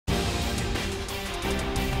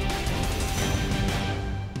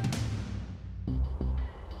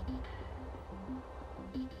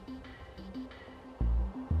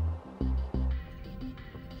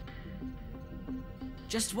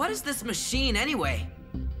Just what is this machine anyway?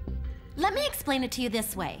 Let me explain it to you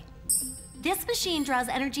this way. This machine draws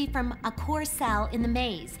energy from a core cell in the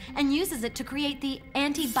maze and uses it to create the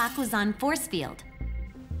anti-Bakugan force field.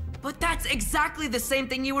 But that's exactly the same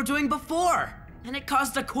thing you were doing before! And it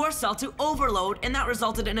caused a core cell to overload, and that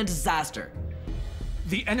resulted in a disaster.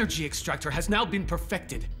 The energy extractor has now been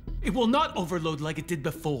perfected. It will not overload like it did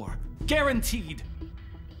before. Guaranteed.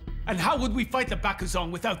 And how would we fight the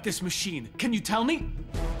Bakugan without this machine? Can you tell me?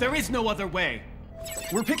 There is no other way.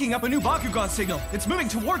 We're picking up a new Bakugan signal. It's moving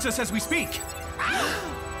towards us as we speak.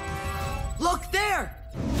 Look there!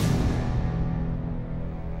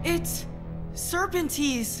 It's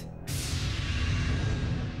Serpentines.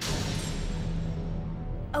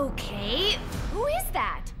 Okay, who is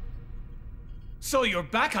that? So you're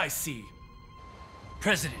back, I see.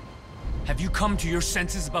 President, have you come to your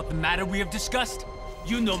senses about the matter we have discussed?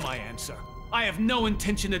 You know my answer. I have no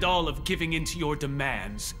intention at all of giving in to your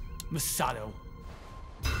demands, Masato.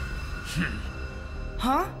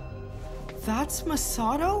 Huh? That's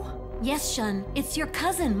Masato? Yes, Shun. It's your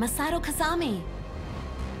cousin, Masato Kazami.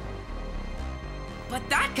 But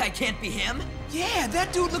that guy can't be him! Yeah,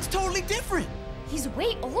 that dude looks totally different. He's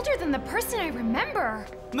way older than the person I remember.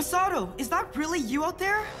 Masato, is that really you out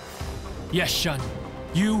there? Yes, Shun.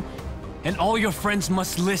 You and all your friends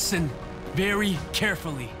must listen very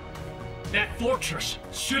carefully. That fortress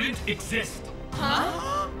shouldn't exist.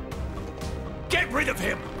 Huh? Get rid of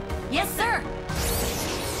him! Yes, sir.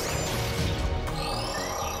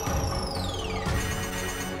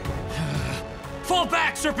 Fall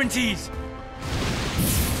back, Serpentines!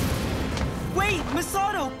 Wait,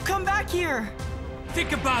 Masato, come back here!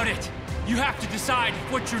 Think about it. You have to decide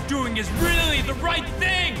if what you're doing is really the right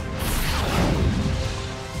thing!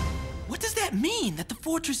 What does that mean, that the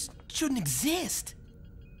fortress shouldn't exist?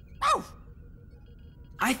 Oh!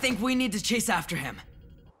 I think we need to chase after him.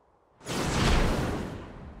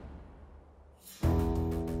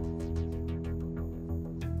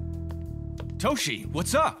 Toshi,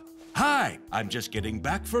 what's up? Hi, I'm just getting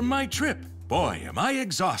back from my trip. Boy, am I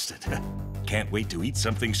exhausted. Can't wait to eat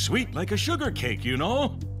something sweet like a sugar cake, you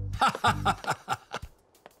know?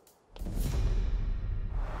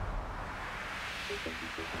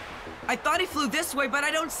 I thought he flew this way, but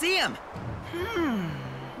I don't see him.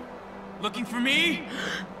 Looking for me?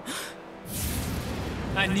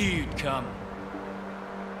 I knew you'd come.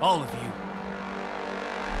 All of you.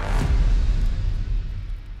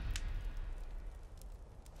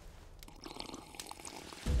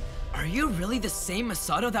 Are you really the same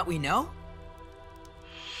Masato that we know?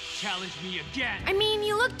 Challenge me again. I mean,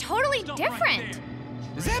 you look totally Stop different. right there.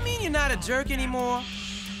 Does that mean you're not a jerk anymore?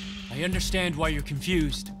 I understand why you're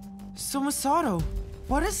confused. So Masato,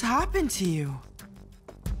 what has happened to you?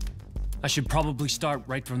 I should probably start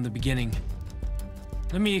right from the beginning.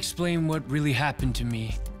 Let me explain what really happened to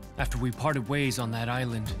me after we parted ways on that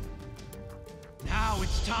island. Now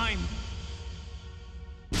it's time.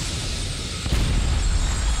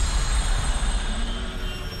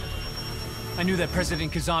 I knew that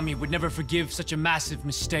President Kazami would never forgive such a massive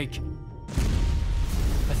mistake.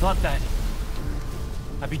 I thought that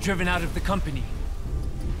I'd be driven out of the company,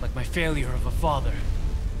 like my failure of a father.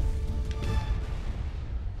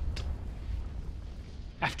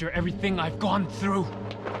 After everything I've gone through,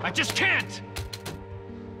 I just can't!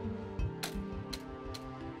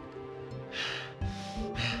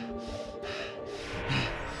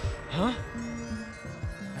 Huh?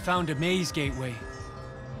 I found a maze gateway.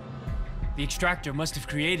 The extractor must have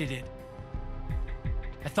created it.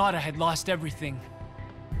 I thought I had lost everything,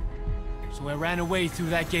 so I ran away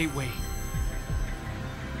through that gateway.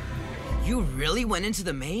 You really went into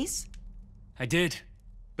the maze? I did,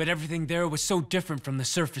 but everything there was so different from the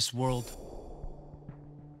surface world.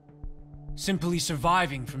 Simply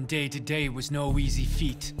surviving from day to day was no easy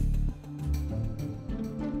feat.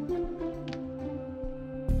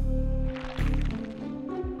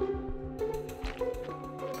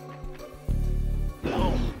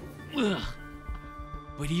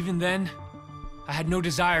 But even then, I had no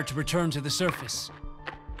desire to return to the surface.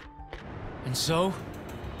 And so,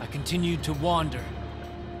 I continued to wander.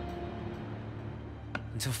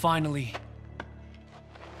 Until finally...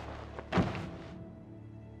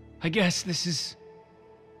 I guess this is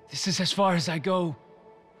as far as I go.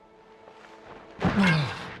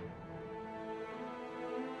 But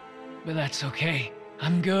that's okay.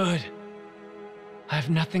 I'm good. I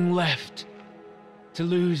have nothing left to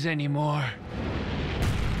lose anymore.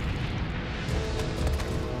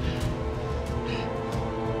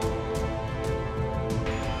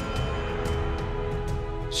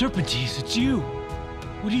 Serpentines, it's you!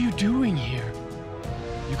 What are you doing here?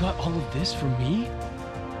 You got all of this for me?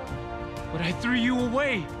 But I threw you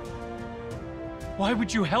away. Why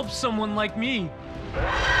would you help someone like me?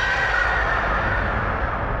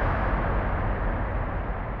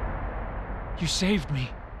 You saved me.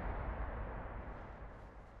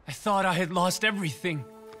 I thought I had lost everything.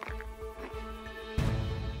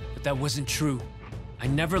 But that wasn't true. I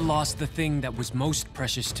never lost the thing that was most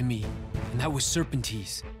precious to me, and that was Serpentine.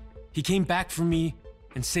 He came back for me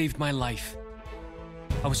and saved my life.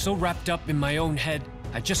 I was so wrapped up in my own head,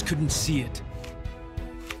 I just couldn't see it.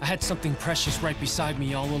 I had something precious right beside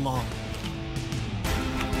me all along.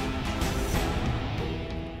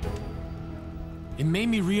 It made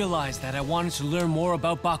me realize that I wanted to learn more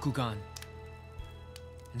about Bakugan.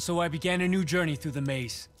 And so I began a new journey through the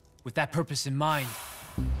maze, with that purpose in mind.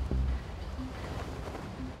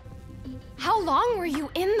 How long were you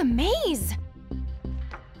in the maze?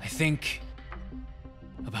 I think...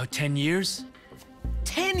 about 10 years?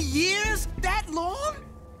 10 years? That long?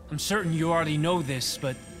 I'm certain you already know this,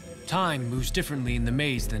 but time moves differently in the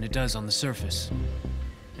maze than it does on the surface.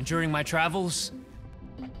 And during my travels,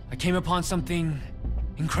 I came upon something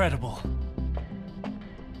incredible.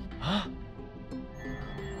 Huh?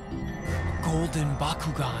 A golden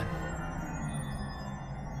Bakugan.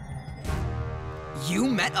 You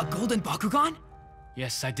met a golden Bakugan?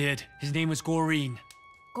 Yes, I did. His name was Goreen.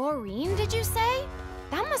 Goreen, did you say?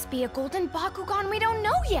 That must be a golden Bakugan we don't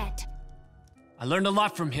know yet. I learned a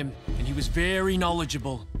lot from him, and he was very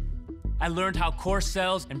knowledgeable. I learned how core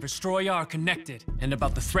cells and Vestroya are connected, and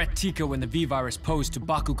about the threat Tico and the V-Virus pose to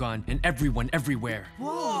Bakugan and everyone everywhere.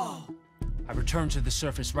 Whoa! I returned to the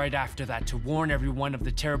surface right after that to warn everyone of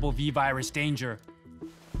the terrible V-Virus danger.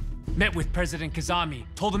 Met with President Kazami,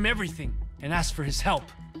 told him everything, and asked for his help.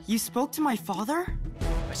 You spoke to my father?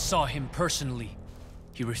 I saw him personally.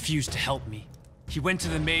 He refused to help me. He went to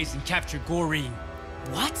the maze and captured Goreen.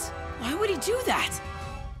 What? Why would he do that?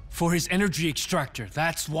 For his energy extractor,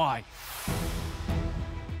 that's why.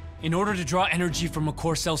 In order to draw energy from a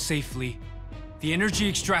core cell safely, the energy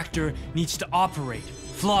extractor needs to operate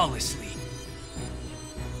flawlessly.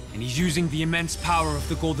 And he's using the immense power of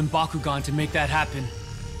the Golden Bakugan to make that happen.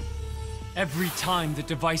 Every time the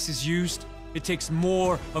device is used, it takes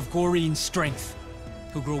more of Goreen's strength.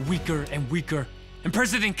 He'll grow weaker and weaker, and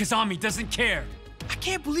President Kazami doesn't care. I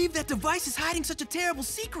can't believe that device is hiding such a terrible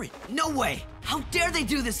secret. No way! How dare they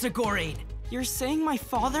do this to Goreen? You're saying my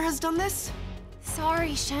father has done this?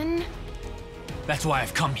 Sorry, Shen. That's why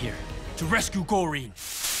I've come here, to rescue Goreen.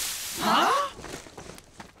 Huh?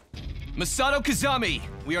 Masato Kazami,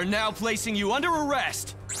 we are now placing you under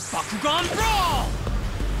arrest. Bakugan Brawl!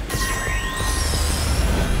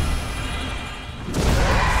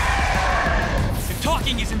 If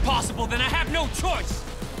talking is impossible, then I have no choice.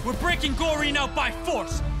 We're breaking Goreen out by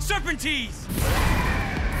force. Serpentine!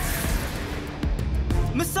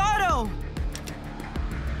 Masato!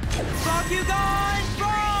 Bakugan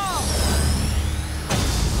Brawl!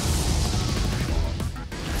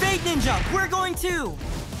 Fake Ninja, we're going too!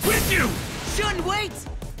 With you! Shun, wait!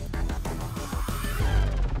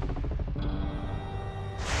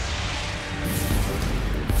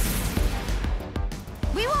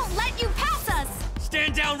 We won't let you pass us!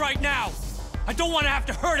 Stand down right now! I don't want to have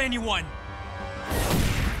to hurt anyone!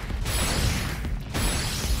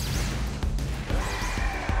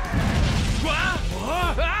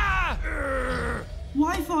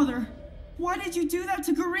 Why, Father? Why did you do that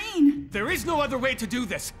to Goreen? There is no other way to do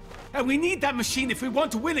this. And we need that machine if we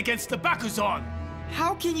want to win against the Bakugan.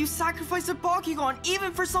 How can you sacrifice a Bakugan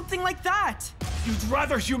even for something like that? You'd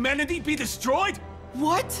rather humanity be destroyed?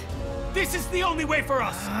 What? This is the only way for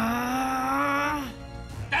us.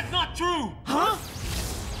 That's not true! Huh?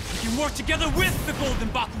 We can work together with the Golden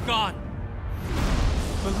Bakugan!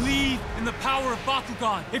 Believe in the power of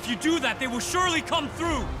Bakugan. If you do that, they will surely come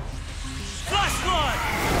through! Flash Flood!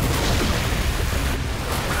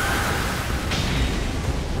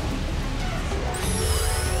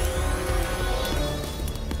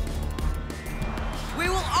 We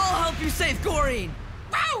will all help you save Goreen!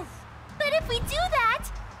 Woof! But if we do that,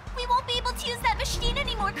 we won't be able to use that machine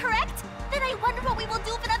anymore, correct? Then I wonder what we will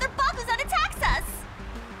do if another Bakugan attacks us!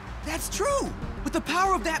 That's true! With the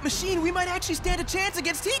power of that machine, we might actually stand a chance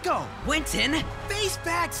against Tico! Winton! Face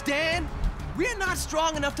facts, Dan! We're not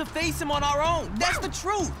strong enough to face him on our own. That's the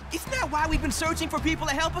truth. Isn't that why we've been searching for people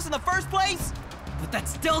to help us in the first place? But that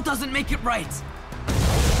still doesn't make it right.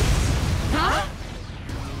 Huh?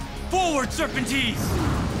 Forward, Serpentine!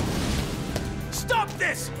 Stop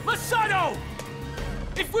this! Masato!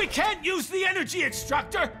 If we can't use the energy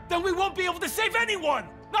extractor, then we won't be able to save anyone!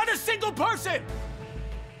 Not a single person!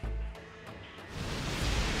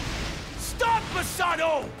 Stop,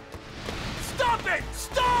 Masato! Stop it!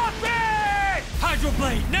 Stop it! Hydro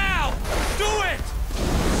Blade, now! Do it!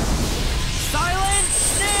 Silent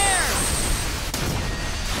snare!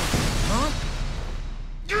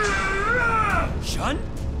 Shun?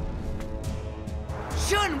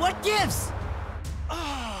 Shun, what gives?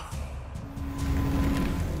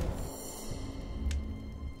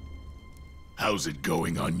 How's it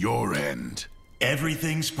going on your end?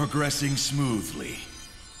 Everything's progressing smoothly.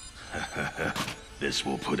 This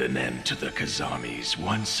will put an end to the Kazamis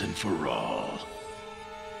once and for all.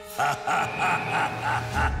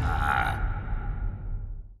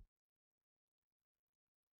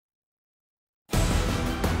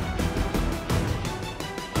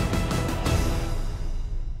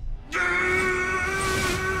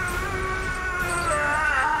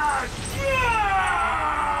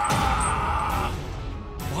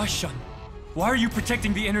 Why, Shun? Why are you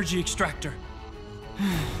protecting the energy extractor?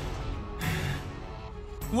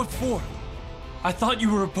 What for? I thought you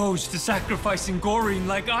were opposed to sacrificing Goreen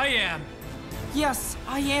like I am. Yes,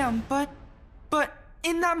 I am, but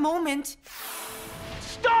in that moment...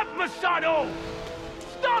 Stop, Masato!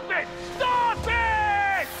 Stop it! Stop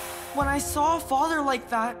it! When I saw a father like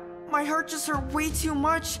that, my heart just hurt way too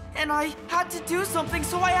much, and I had to do something,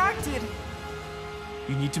 so I acted.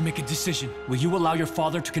 You need to make a decision. Will you allow your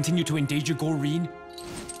father to continue to endanger Goreen?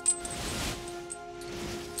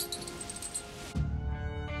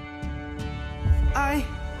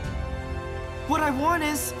 What I want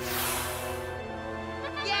is...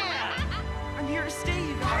 Yeah! I'm here to stay,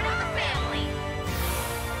 you know. Part of the family!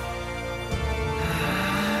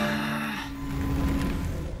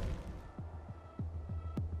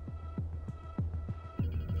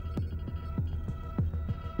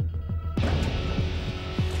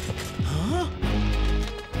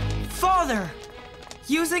 Father!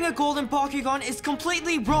 Using a golden Bakugan is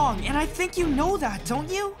completely wrong, and I think you know that, don't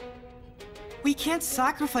you? We can't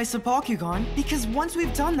sacrifice a Bakugan, because once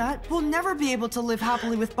we've done that, we'll never be able to live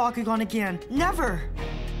happily with Bakugan again. Never!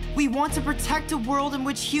 We want to protect a world in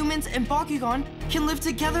which humans and Bakugan can live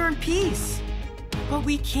together in peace. But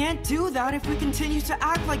we can't do that if we continue to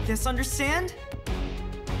act like this, understand?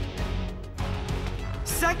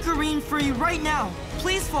 Set Goreen free right now!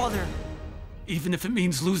 Please, Father! Even if it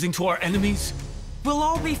means losing to our enemies? We'll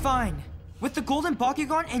all be fine. With the Golden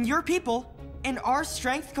Bakugan and your people, and our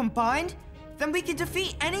strength combined, then we can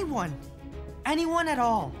defeat anyone. Anyone at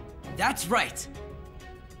all. That's right.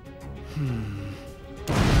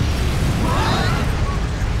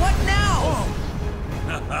 What now?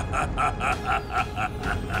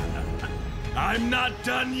 I'm not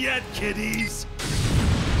done yet, kiddies.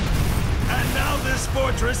 And now this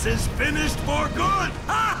fortress is finished for good!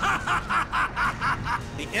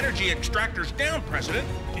 The energy extractor's down, President.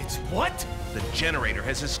 It's what? The generator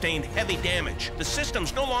has sustained heavy damage. The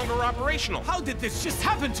system's no longer operational. How did this just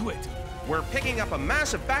happen to it? We're picking up a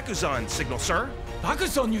massive Bakuzan signal, sir.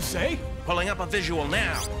 Bakuzan, you say? Pulling up a visual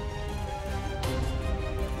now.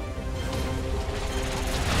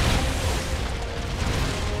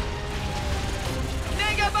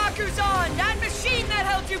 Mega Bakuzan! That machine that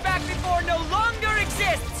held you back before no longer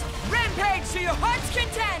exists! Rampage to your heart's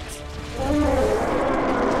content!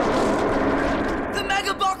 The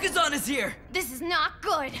Mega Bakuzan is here! This is not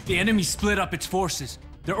good. The enemy split up its forces.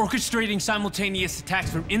 They're orchestrating simultaneous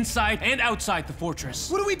attacks from inside and outside the fortress.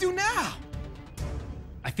 What do we do now?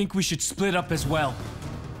 I think we should split up as well.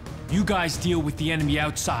 You guys deal with the enemy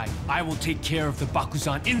outside. I will take care of the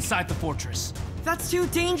Bakuzan inside the fortress. That's too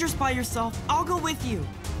dangerous by yourself. I'll go with you.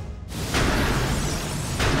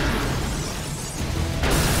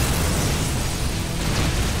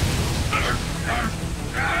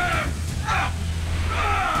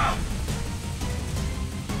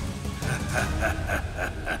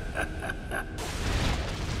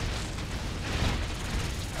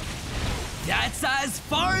 That's as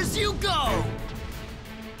far as you go!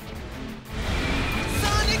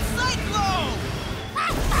 Sonic Cyclone!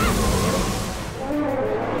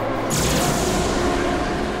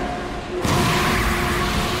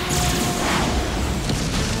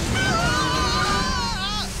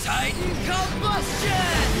 Titan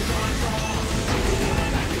Combustion!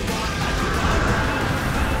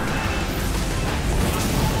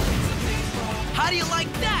 How do you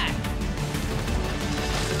like that?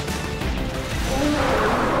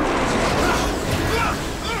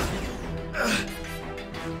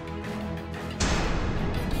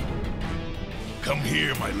 Come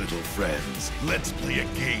here, my little friends. Let's play a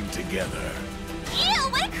game together. Ew,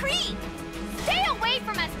 what a creep! Stay away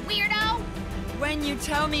from us, weirdo! When you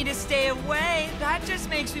tell me to stay away, that just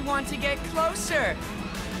makes me want to get closer.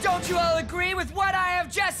 Don't you all agree with what I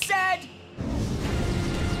have just said?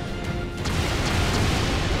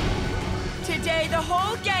 Today, the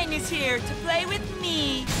whole gang is here to play with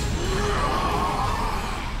me.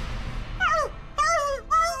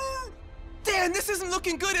 Dan, this isn't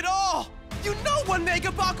looking good at all! You know one Mega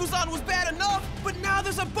Bakuzan was bad enough, but now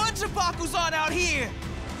there's a bunch of Bakuzan out here!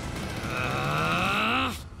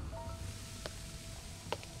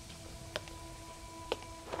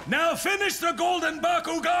 Now finish the Golden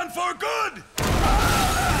Bakugan for good!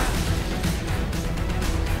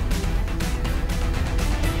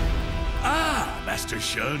 Ah, Master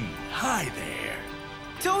Shun. Hi there.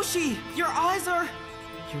 Toshi, your eyes are...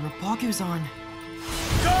 You're a Bakuzan.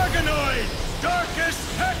 Garganoid!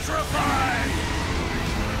 Darkest Petrify!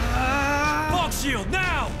 Fog Shield,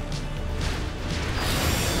 now!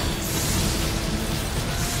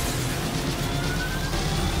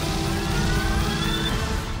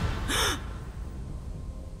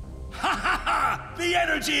 The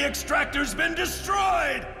energy extractor's been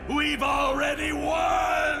destroyed! We've already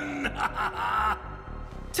won!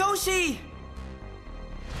 Toshi!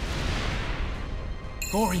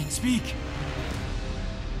 Gorian, speak!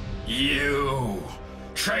 You...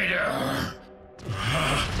 traitor!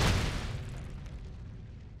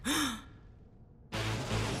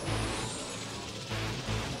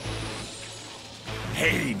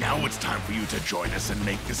 Hey, now it's time for you to join us and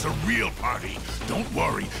make this a real party. Don't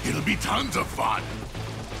worry, it'll be tons of fun.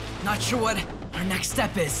 Not sure what our next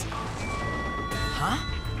step is. Huh?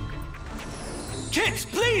 Kids,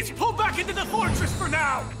 please pull back into the fortress for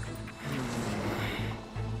now!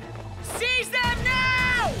 Seize them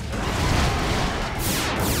now!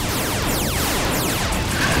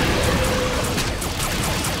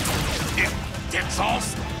 It's all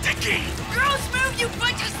sticky. Girls move, you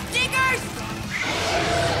bunch of stinkers!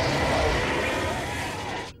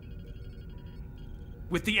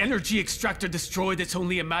 With the energy extractor destroyed, it's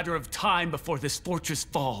only a matter of time before this fortress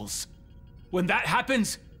falls. When that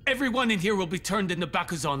happens, everyone in here will be turned into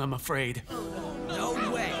Bakuzan, I'm afraid. No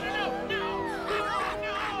way.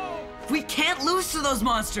 We can't lose to those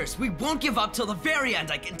monsters. We won't give up till the very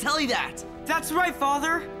end, I can tell you that. That's right,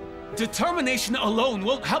 Father. Determination alone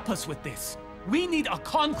won't help us with this. We need a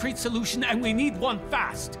concrete solution, and we need one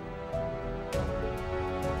fast.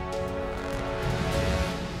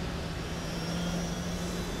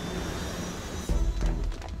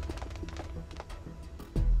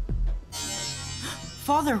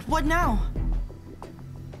 Father, what now?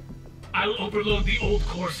 I'll overload the old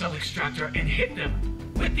core cell extractor and hit them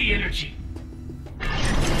with the energy.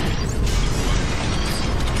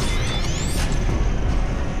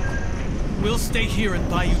 We'll stay here and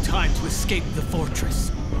buy you time to escape the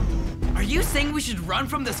fortress. Are you saying we should run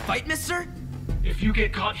from this fight, mister? If you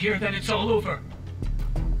get caught here, then it's all over.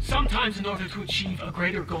 Sometimes in order to achieve a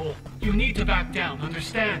greater goal, you need to back down,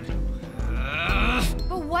 understand?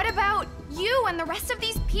 But what about you and the rest of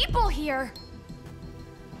these people here?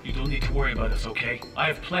 You don't need to worry about us, okay? I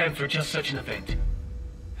have planned for just such an event.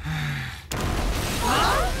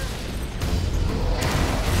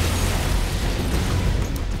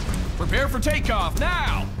 Prepare for takeoff,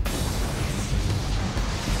 now!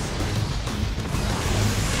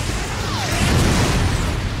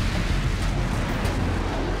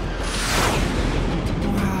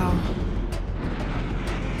 Wow.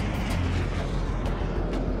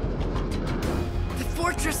 The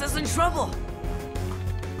fortress is in trouble.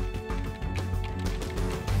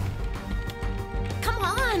 Come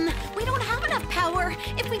on! We don't have enough power!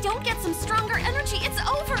 If we don't get some stronger energy, it's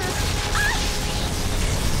over! Ah!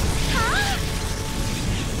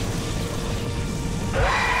 Huh?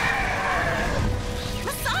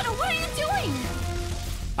 Masato, what are you doing?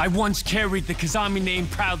 I once carried the Kazami name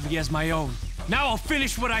proudly as my own. Now I'll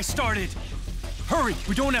finish what I started. Hurry,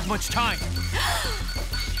 we don't have much time.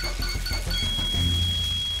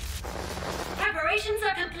 Preparations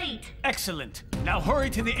are complete. Excellent. Now hurry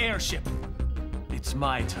to the airship. It's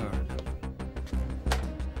my turn.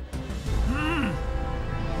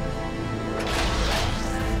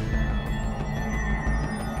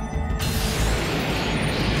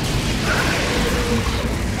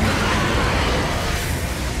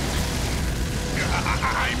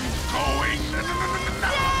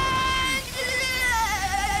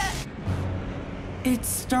 It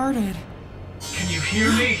started. Can you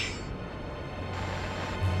hear me?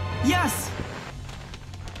 Yes!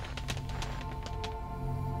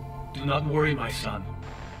 Do not worry, my son.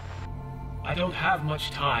 I don't have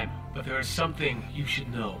much time, but there is something you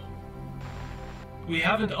should know. We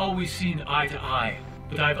haven't always seen eye to eye,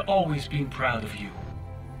 but I've always been proud of you.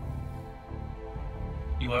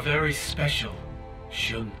 You are very special,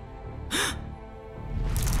 Shun.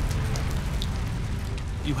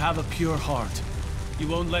 You have a pure heart. You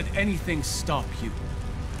won't let anything stop you.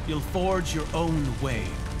 You'll forge your own way.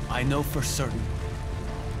 I know for certain.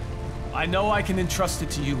 I know I can entrust it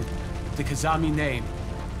to you, the Kazami name,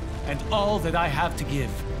 and all that I have to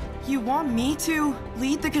give. You want me to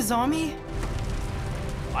lead the Kazami?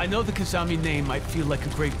 I know the Kazami name might feel like a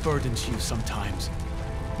great burden to you sometimes,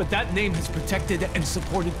 but that name has protected and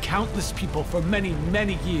supported countless people for many,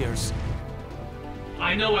 many years.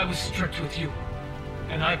 I know I was strict with you,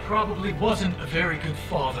 and I probably wasn't a very good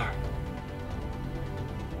father.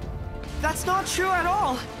 That's not true at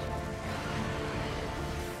all!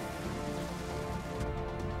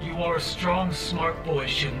 You are a strong, smart boy,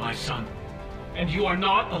 Shin, my son. And you are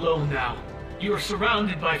not alone now. You are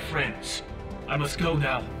surrounded by friends. I must go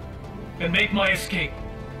now, and make my escape.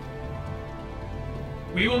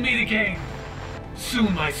 We will meet again,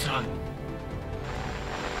 soon, my son.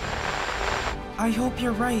 I hope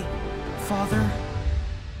you're right, Father.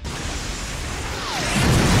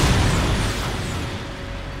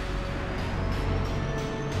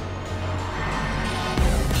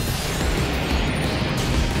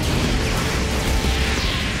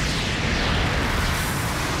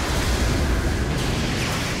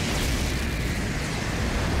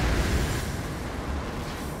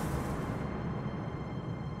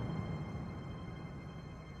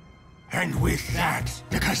 And with that,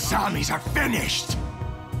 the Kazamis are finished!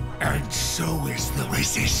 And so is the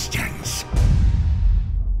Resistance.